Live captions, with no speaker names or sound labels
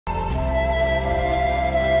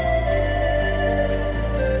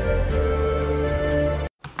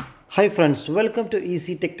Hi friends, welcome to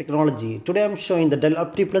Easy Tech Technology. Today I am showing the Dell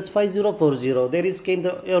Optiplex 5040. There is came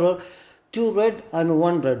the error 2 red and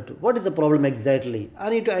 1 red. What is the problem exactly? I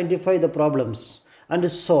need to identify the problems and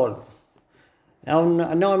solve. Now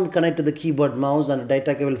I'm connected to the keyboard, mouse and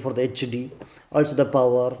data cable for the HD, also the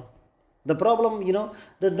power. The problem,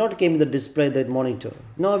 does not came the display, that monitor.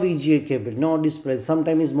 No VGA cable, no display.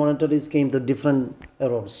 Sometimes monitor is came the different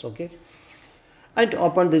errors. Okay. And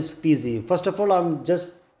open this PC. First of all, I'm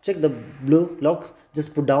just check the blue lock,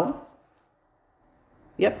 just put down.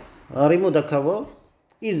 Yep, remove the cover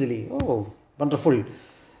easily. Oh, wonderful.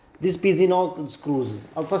 This PC now screws.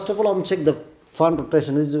 First of all, I'm check the fan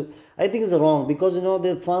rotation. I think is wrong because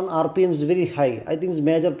the fan RPM is very high. I think it's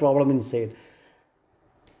major problem inside.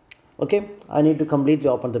 Okay, I need to completely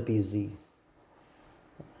open the PC.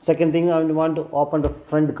 Second thing, I want to open the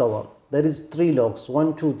front cover. There is 3 locks.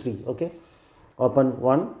 1, 2, 3. Okay, open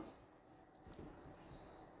 1,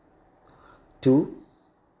 2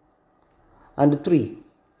 and 3.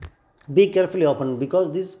 Be carefully open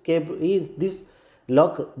because this cable is this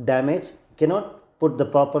lock damage, cannot put the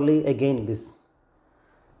properly again this.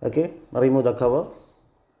 Okay, remove the cover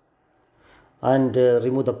and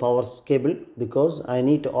remove the power cable because I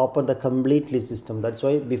need to open the completely system. That's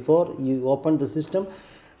why before you open the system,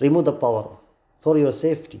 remove the power for your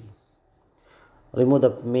safety. Remove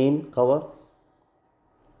the main cover.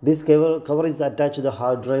 This cover is attached to the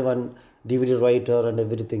hard drive and DVD writer and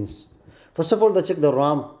everything. First of all, check the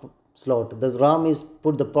RAM slot. The RAM is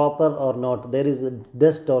put the proper or not. There is a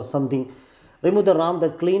dust or something. Remove the RAM,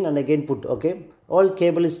 the clean and again put. Okay. All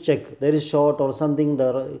cable is check. There is short or something.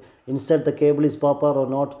 The insert the cable is proper or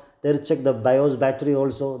not. There check the BIOS battery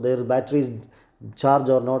also. Their battery is charged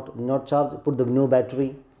or not. Not charged. Put the new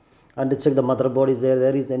battery and check the motherboard is there.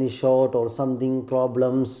 There is any short or something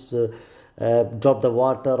problems. Drop the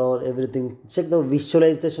water or everything. Check the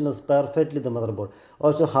visualization is perfectly the motherboard.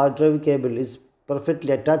 Also hard drive cable is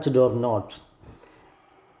perfectly attached or not.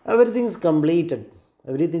 Everything is completed.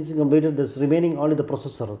 This remaining only the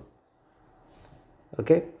processor.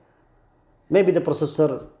 Okay, maybe the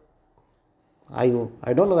processor, I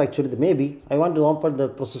don't know actually. Maybe I want to open the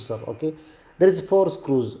processor. Okay, there is 4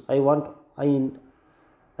 screws. I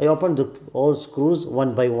open all screws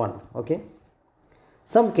one by one. Okay,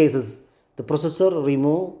 some cases the processor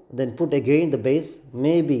remove then put again the base,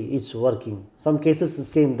 maybe it's working. Some cases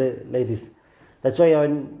it came like this. That's why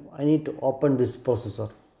I need to open this processor.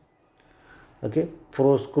 Okay,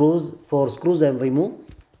 4 screws I remove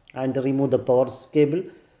and remove the power cable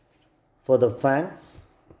for the fan.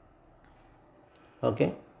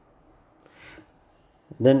 Okay,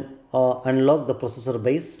 then unlock the processor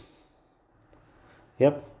base.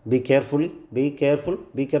 Yep, be careful.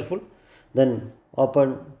 Then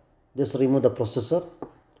open, just remove the processor.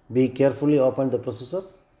 Be carefully open the processor.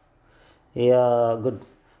 Yeah, good.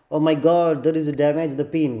 Oh my god, there is a damage the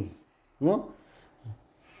pin. No,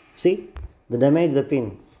 see the damage the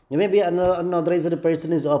pin. Maybe unauthorized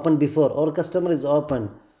person is open before or customer is open.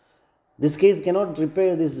 This case cannot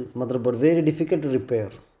repair this motherboard. Very difficult to repair.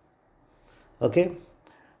 Okay,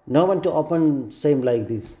 no one to open same like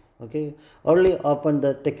this. Okay, only open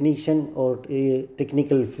the technician or a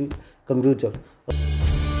technical computer.